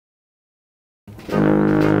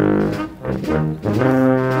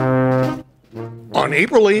On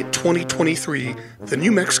April 8, 2023, the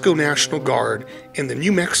New Mexico National Guard and the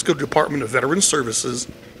New Mexico Department of Veterans Services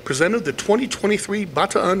presented the 2023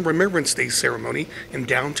 Bataan Remembrance Day ceremony in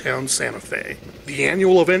downtown Santa Fe. The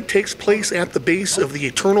annual event takes place at the base of the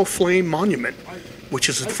Eternal Flame Monument, which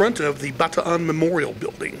is in front of the Bataan Memorial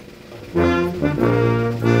Building.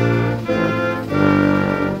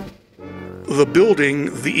 The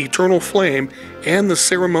building, the Eternal Flame, and the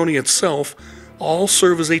ceremony itself all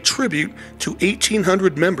serve as a tribute to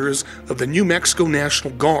 1,800 members of the New Mexico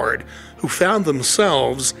National Guard who found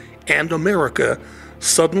themselves and America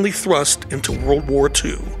suddenly thrust into World War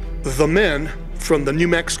II. The men from the New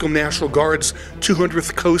Mexico National Guard's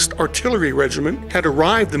 200th Coast Artillery Regiment had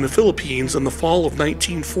arrived in the Philippines in the fall of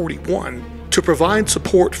 1941 to provide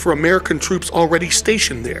support for American troops already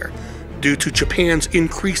stationed there due to Japan's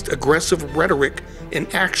increased aggressive rhetoric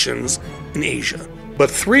and actions in Asia. But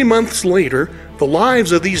 3 months later, the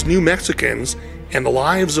lives of these New Mexicans and the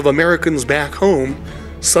lives of Americans back home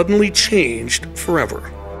suddenly changed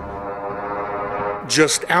forever.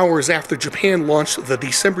 Just hours after Japan launched the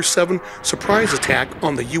December 7 surprise attack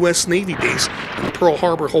on the U.S. Navy base in Pearl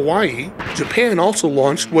Harbor, Hawaii, Japan also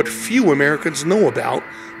launched what few Americans know about,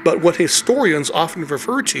 but what historians often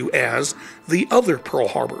refer to as the other Pearl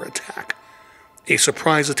Harbor attack, a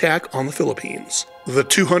surprise attack on the Philippines. The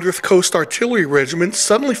 200th Coast Artillery Regiment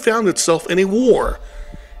suddenly found itself in a war.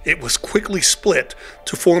 It was quickly split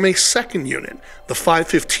to form a second unit, the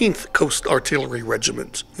 515th Coast Artillery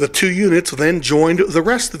Regiment. The two units then joined the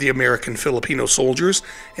rest of the American Filipino soldiers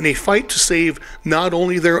in a fight to save not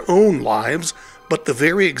only their own lives, but the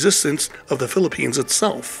very existence of the Philippines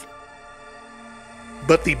itself.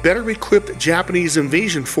 But the better equipped Japanese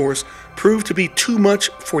invasion force proved to be too much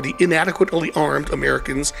for the inadequately armed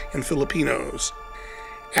Americans and Filipinos.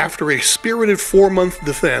 After a spirited 4-month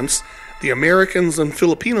defense, the Americans and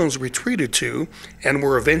Filipinos retreated to and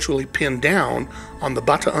were eventually pinned down on the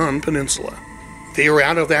Bataan Peninsula. They were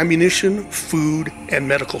out of ammunition, food, and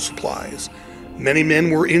medical supplies. Many men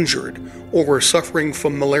were injured or were suffering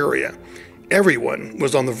from malaria. Everyone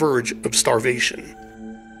was on the verge of starvation.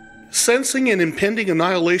 Sensing an impending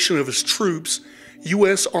annihilation of his troops,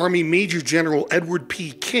 U.S. Army Major General Edward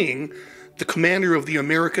P. King, the commander of the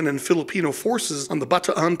American and Filipino forces on the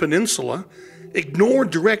Bataan Peninsula, ignored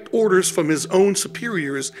direct orders from his own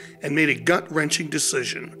superiors and made a gut-wrenching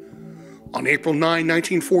decision. On April 9,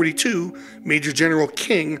 1942, Major General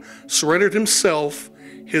King surrendered himself,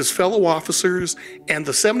 his fellow officers, and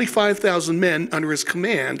the 75,000 men under his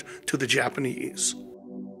command to the Japanese.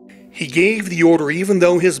 He gave the order even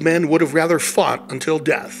though his men would have rather fought until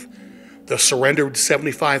death. The surrendered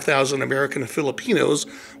 75,000 American and Filipinos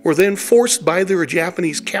were then forced by their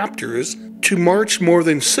Japanese captors to march more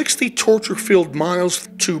than 60 torture-filled miles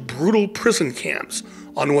to brutal prison camps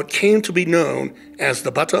on what came to be known as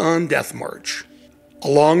the Bataan Death March.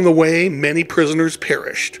 Along the way, many prisoners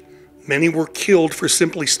perished. Many were killed for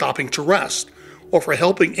simply stopping to rest or for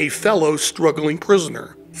helping a fellow struggling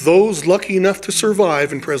prisoner. Those lucky enough to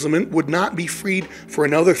survive imprisonment would not be freed for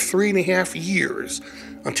another 3.5 years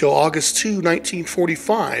until August 2,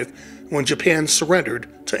 1945, when Japan surrendered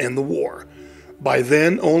to end the war. By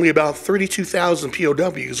then, only about 32,000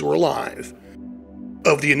 POWs were alive.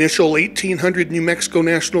 Of the initial 1,800 New Mexico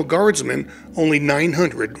National Guardsmen, only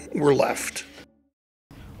 900 were left.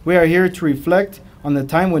 We are here to reflect on the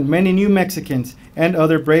time when many New Mexicans and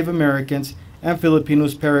other brave Americans and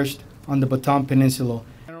Filipinos perished on the Bataan Peninsula.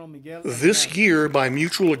 This year, by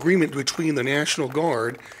mutual agreement between the National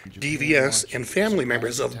Guard, DVS, and family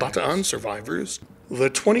members of Bataan survivors, the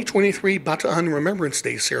 2023 Bataan Remembrance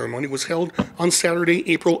Day ceremony was held on Saturday,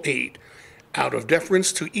 April 8, out of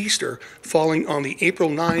deference to Easter falling on the April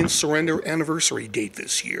 9 surrender anniversary date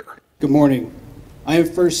this year. Good morning. I am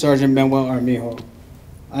First Sergeant Manuel Armijo.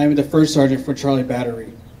 I am the First Sergeant for Charlie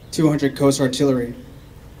Battery, 200 Coast Artillery.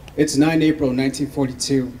 It's 9 April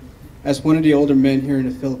 1942. As one of the older men here in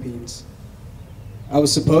the Philippines. I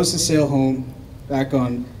was supposed to sail home back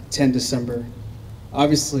on 10 December.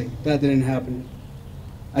 Obviously, that didn't happen.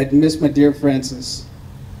 I'd miss my dear Francis.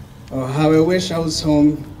 Oh, how I wish I was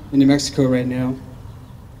home in New Mexico right now.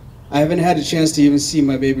 I haven't had a chance to even see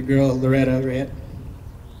my baby girl, Loretta, yet.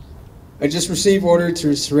 I just received order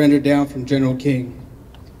to surrender down from General King.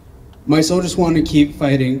 My soldiers want to keep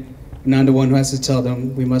fighting, and I'm the one who has to tell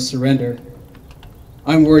them we must surrender.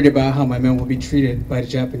 I'm worried about how my men will be treated by the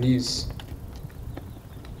Japanese.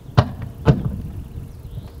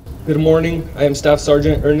 Good morning. I am Staff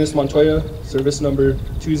Sergeant Ernest Montoya, service number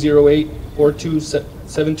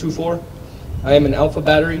 208-42724. I am in Alpha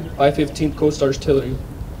Battery, 515th Coast Artillery.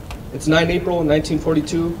 It's 9 April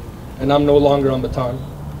 1942, and I'm no longer on Bataan.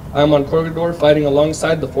 I am on corridor fighting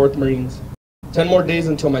alongside the 4th Marines. 10 more days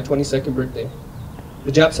until my 22nd birthday.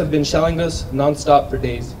 The Japs have been shelling us non-stop for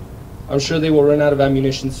days. I'm sure they will run out of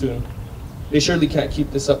ammunition soon. They surely can't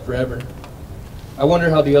keep this up forever. I wonder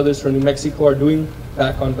how the others from New Mexico are doing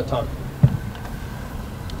back on Bataan.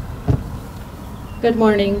 Good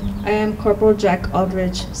morning. I am Corporal Jack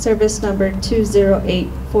Aldridge, service number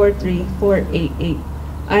 208-43488.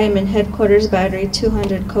 I am in Headquarters Battery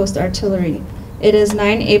 200 Coast Artillery. It is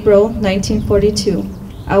 9 April 1942.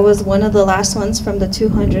 I was one of the last ones from the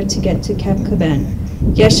 200 to get to Camp Caban.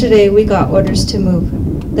 Yesterday we got orders to move.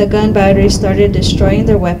 The gun battery started destroying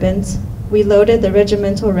their weapons. We loaded the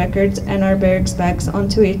regimental records and our barracks bags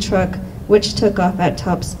onto a truck which took off at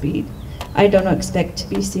top speed. I don't expect to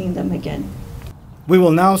be seeing them again. We will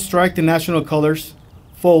now strike the national colors,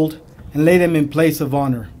 fold, and lay them in place of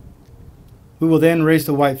honor. We will then raise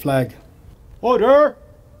the white flag. Order!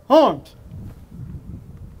 Arms!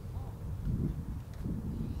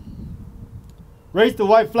 Raise the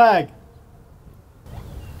white flag.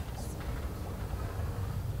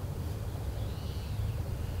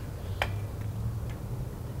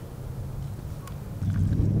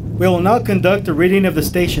 We will now conduct a reading of the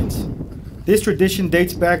stations. This tradition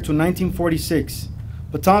dates back to 1946.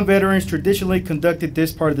 Bataan veterans traditionally conducted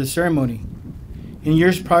this part of the ceremony. In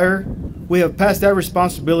years prior, we have passed that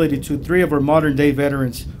responsibility to 3 of our modern-day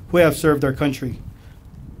veterans who have served our country.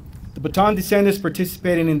 The Bataan descendants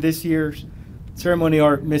participating in this year's ceremony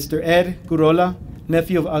are Mr. Ed Gurola,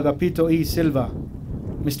 nephew of Agapito E. Silva,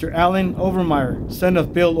 Mr. Alan Overmeyer, son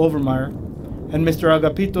of Bill Overmeyer, and Mr.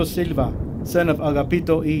 Agapito Silva, son of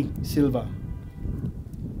Agapito E. Silva.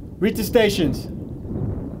 Read the stations.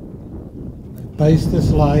 Place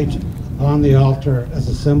this light upon the altar as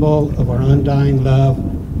a symbol of our undying love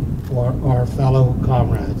for our fellow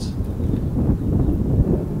comrades.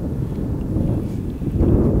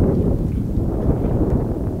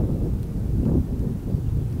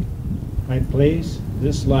 I place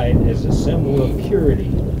this light as a symbol of purity,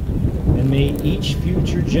 and may each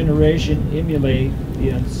future generation emulate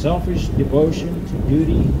the unselfish devotion to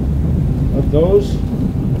duty of those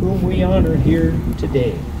whom we honor here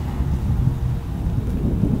today.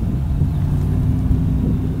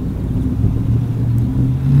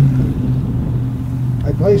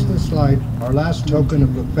 I place this light, our last token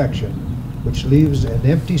of affection, which leaves an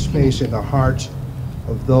empty space in the hearts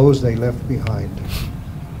of those they left behind.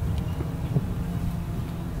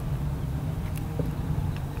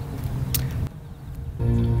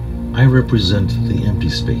 I represent the empty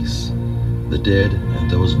space, the dead and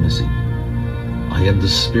those missing. I am the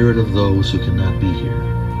spirit of those who cannot be here.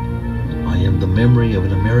 I am the memory of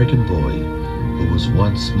an American boy who was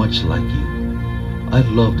once much like you. I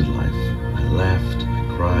loved life. I laughed. I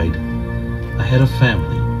cried. I had a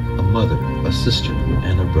family, a mother, a sister,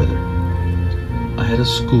 and a brother. I had a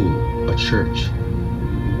school, a church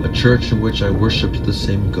in which I worshipped the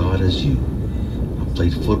same God as you. I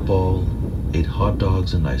played football, ate hot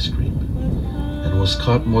dogs and ice cream, and was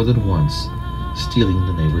caught more than once stealing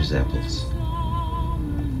the neighbor's apples.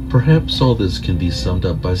 Perhaps all this can be summed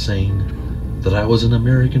up by saying that I was an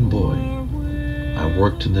American boy. I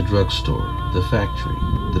worked in the drugstore, the factory,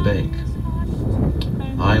 the bank.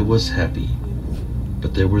 I was happy,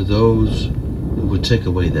 but there were those who would take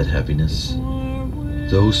away that happiness,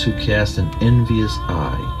 those who cast an envious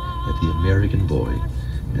eye at the American boy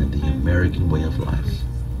and the American way of life.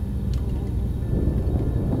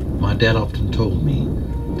 My dad often told me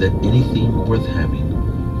that anything worth having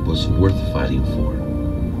was worth fighting for.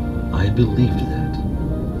 I believed that.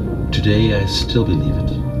 Today I still believe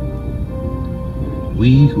it.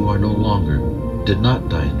 We who are no longer did not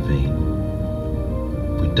die in vain.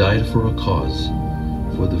 We died for a cause,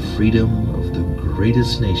 for the freedom of the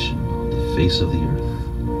greatest nation on the face of the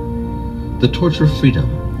earth. The torch of freedom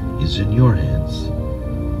is in your hands.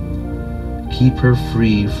 Keep her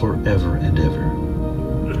free forever and ever.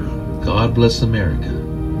 God bless America,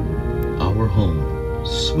 our home,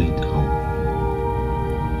 sweet home.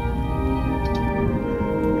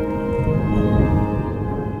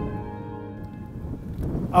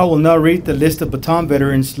 I will now read the list of Bataan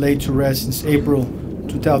veterans laid to rest since April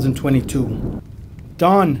 2022.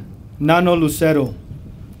 Don Nano Lucero,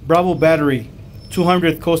 Bravo Battery,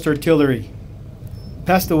 200th Coast Artillery.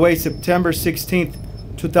 Passed away September 16th,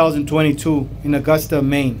 2022 in Augusta,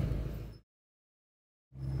 Maine.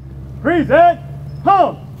 Present,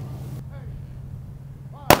 home!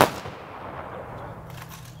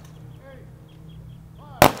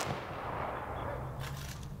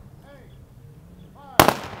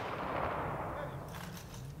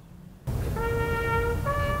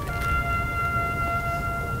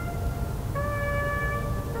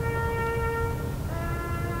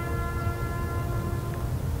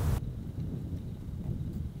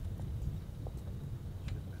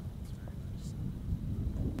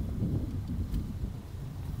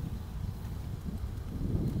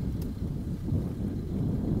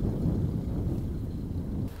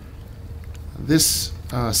 This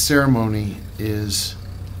ceremony is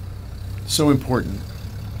so important.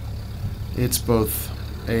 It's both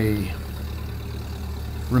a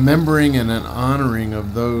remembering and an honoring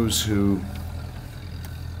of those who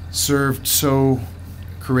served so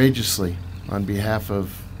courageously on behalf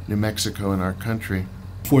of New Mexico and our country.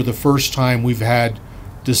 For the first time, we've had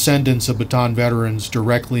descendants of Bataan veterans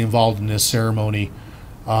directly involved in this ceremony.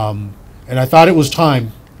 And I thought it was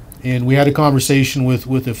time. And we had a conversation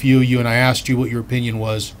with a few of you, and I asked you what your opinion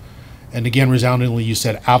was. And again, resoundingly, you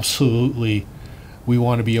said, absolutely, we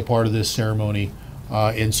want to be a part of this ceremony.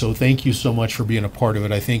 And so thank you so much for being a part of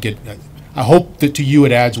it. I hope that to you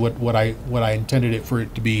it adds what I intended it for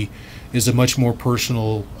it to be, is a much more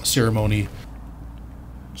personal ceremony.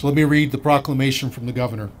 So let me read the proclamation from the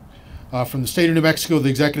governor. From the state of New Mexico, the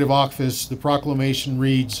executive office, the proclamation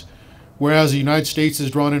reads, whereas the United States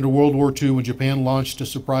is drawn into World War II when Japan launched a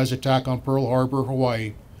surprise attack on Pearl Harbor,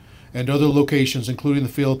 Hawaii, and other locations, including the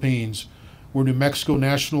Philippines, where New Mexico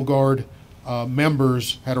National Guard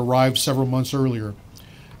members had arrived several months earlier.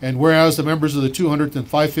 And whereas the members of the 200th and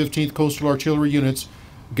 515th Coastal Artillery units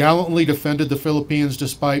gallantly defended the Philippines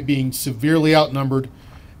despite being severely outnumbered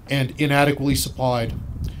and inadequately supplied.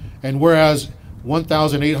 And whereas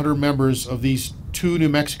 1,800 members of these two New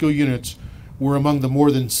Mexico units were among the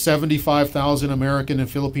more than 75,000 American and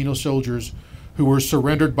Filipino soldiers who were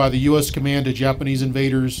surrendered by the U.S. command to Japanese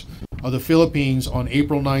invaders of the Philippines on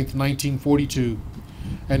April 9, 1942.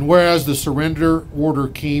 And whereas the surrender order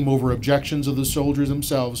came over objections of the soldiers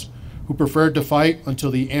themselves, who preferred to fight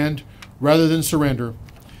until the end rather than surrender.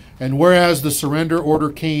 And whereas the surrender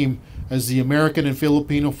order came as the American and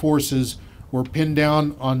Filipino forces were pinned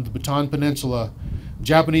down on the Bataan Peninsula,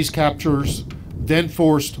 Japanese captors then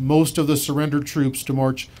forced most of the surrendered troops to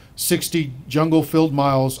march 60 jungle-filled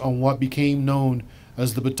miles on what became known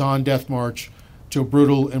as the Bataan Death March to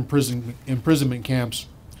brutal imprisonment camps.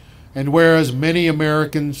 And whereas many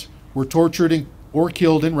Americans were tortured or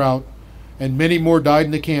killed en route, and many more died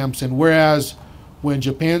in the camps, and whereas when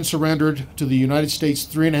Japan surrendered to the United States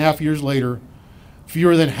 3.5 years later,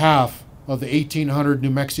 fewer than half of the 1,800 New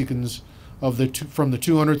Mexicans from the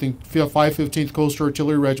 200th and 515th Coastal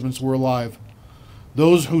Artillery Regiments were alive.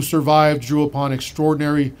 Those who survived drew upon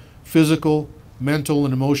extraordinary physical, mental,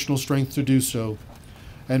 and emotional strength to do so.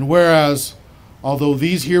 And whereas, although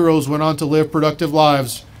these heroes went on to live productive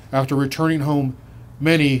lives after returning home,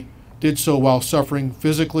 many did so while suffering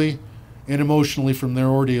physically and emotionally from their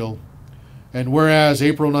ordeal. And whereas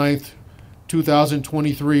April 9th,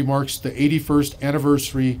 2023 marks the 81st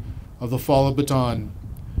anniversary of the fall of Bataan.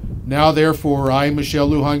 Now, therefore, I, Michelle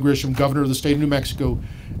Lujan Grisham, Governor of the State of New Mexico,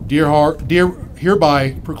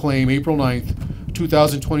 hereby proclaim April 9th,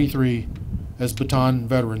 2023 as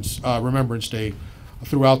Bataan Remembrance Day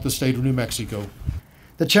throughout the state of New Mexico.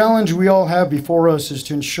 The challenge we all have before us is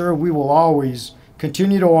to ensure we will always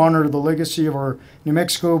continue to honor the legacy of our New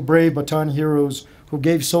Mexico brave Bataan heroes who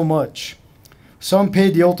gave so much. Some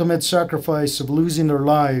paid the ultimate sacrifice of losing their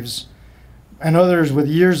lives, and others with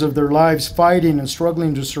years of their lives fighting and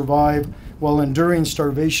struggling to survive while enduring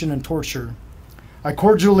starvation and torture. I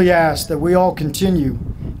cordially ask that we all continue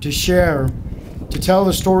to share, to tell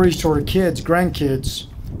the stories to our kids, grandkids,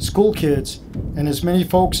 school kids, and as many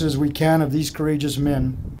folks as we can of these courageous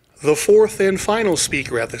men. The fourth and final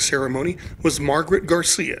speaker at the ceremony was Margaret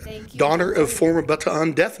Garcia, daughter of former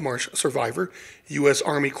Bataan Death March survivor, U.S.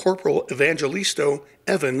 Army Corporal Evangelisto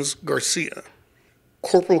Evans Garcia.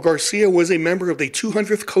 Corporal Garcia was a member of the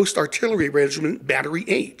 200th Coast Artillery Regiment Battery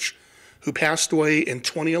H, who passed away in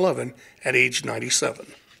 2011 at age 97.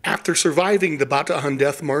 After surviving the Bataan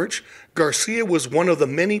Death March, Garcia was one of the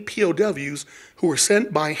many POWs who were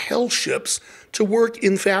sent by hell ships to work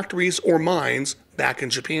in factories or mines back in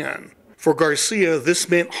Japan. For Garcia, this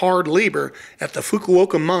meant hard labor at the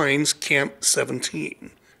Fukuoka Mines Camp 17.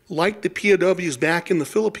 Like the POWs back in the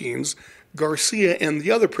Philippines, Garcia and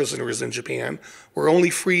the other prisoners in Japan were only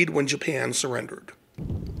freed when Japan surrendered.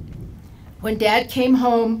 When Dad came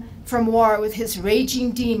home from war with his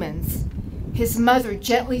raging demons, his mother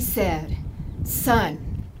gently said,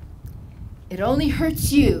 "Son, it only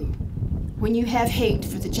hurts you when you have hate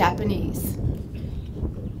for the Japanese."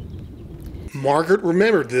 Margaret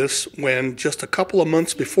remembered this when, just a couple of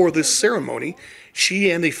months before this ceremony,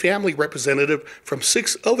 she and a family representative from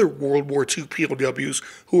 6 other World War II POWs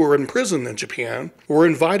who were imprisoned in Japan were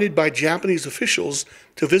invited by Japanese officials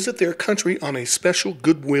to visit their country on a special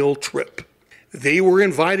goodwill trip. They were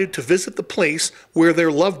invited to visit the place where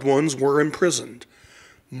their loved ones were imprisoned.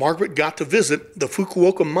 Margaret got to visit the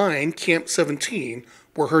Fukuoka Mine Camp 17,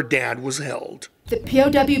 where her dad was held. The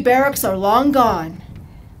POW barracks are long gone,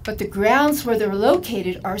 but the grounds where they're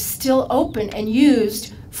located are still open and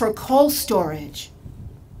used for coal storage.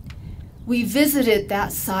 We visited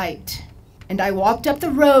that site, and I walked up the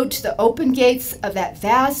road to the open gates of that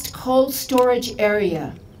vast coal storage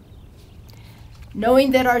area.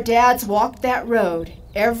 Knowing that our dads walked that road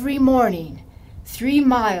every morning, 3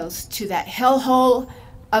 miles to that hellhole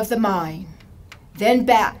of the mine, then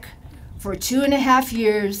back for 2.5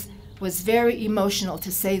 years, was very emotional,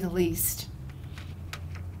 to say the least.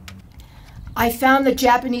 I found the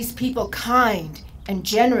Japanese people kind and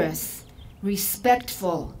generous,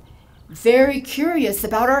 respectful, very curious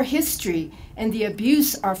about our history and the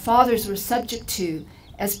abuse our fathers were subject to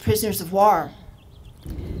as prisoners of war.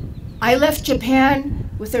 I left Japan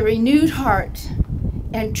with a renewed heart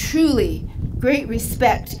and truly great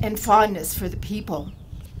respect and fondness for the people.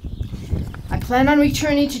 I plan on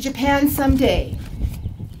returning to Japan someday,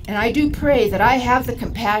 and I do pray that I have the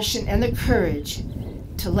compassion and the courage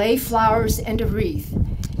to lay flowers and a wreath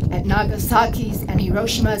at Nagasaki's and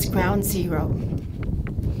Hiroshima's ground zero.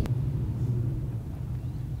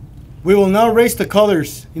 We will now raise the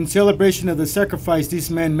colors in celebration of the sacrifice these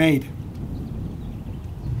men made.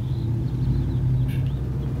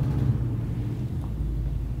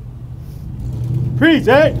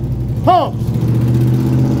 Present pumps.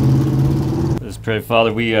 Let's pray.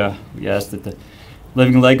 Father, we ask that the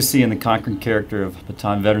living legacy and the conquering character of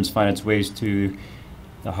Bataan veterans find its ways to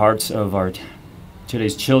the hearts of our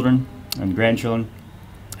today's children and grandchildren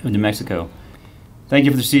of New Mexico. Thank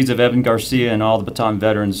you for the seeds of Evan Garcia and all the Bataan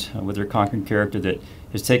veterans with their conquering character that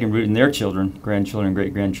has taken root in their children, grandchildren, and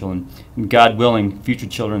great-grandchildren, and God willing, future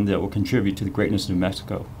children that will contribute to the greatness of New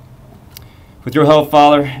Mexico. With your help,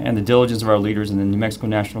 Father, and the diligence of our leaders in the New Mexico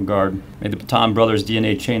National Guard, may the Bataan brothers'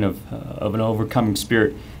 DNA chain of an overcoming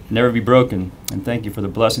spirit never be broken, and thank you for the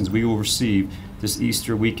blessings we will receive this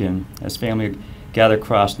Easter weekend as family gather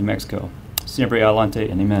across New Mexico. Siempre adelante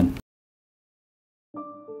and amen.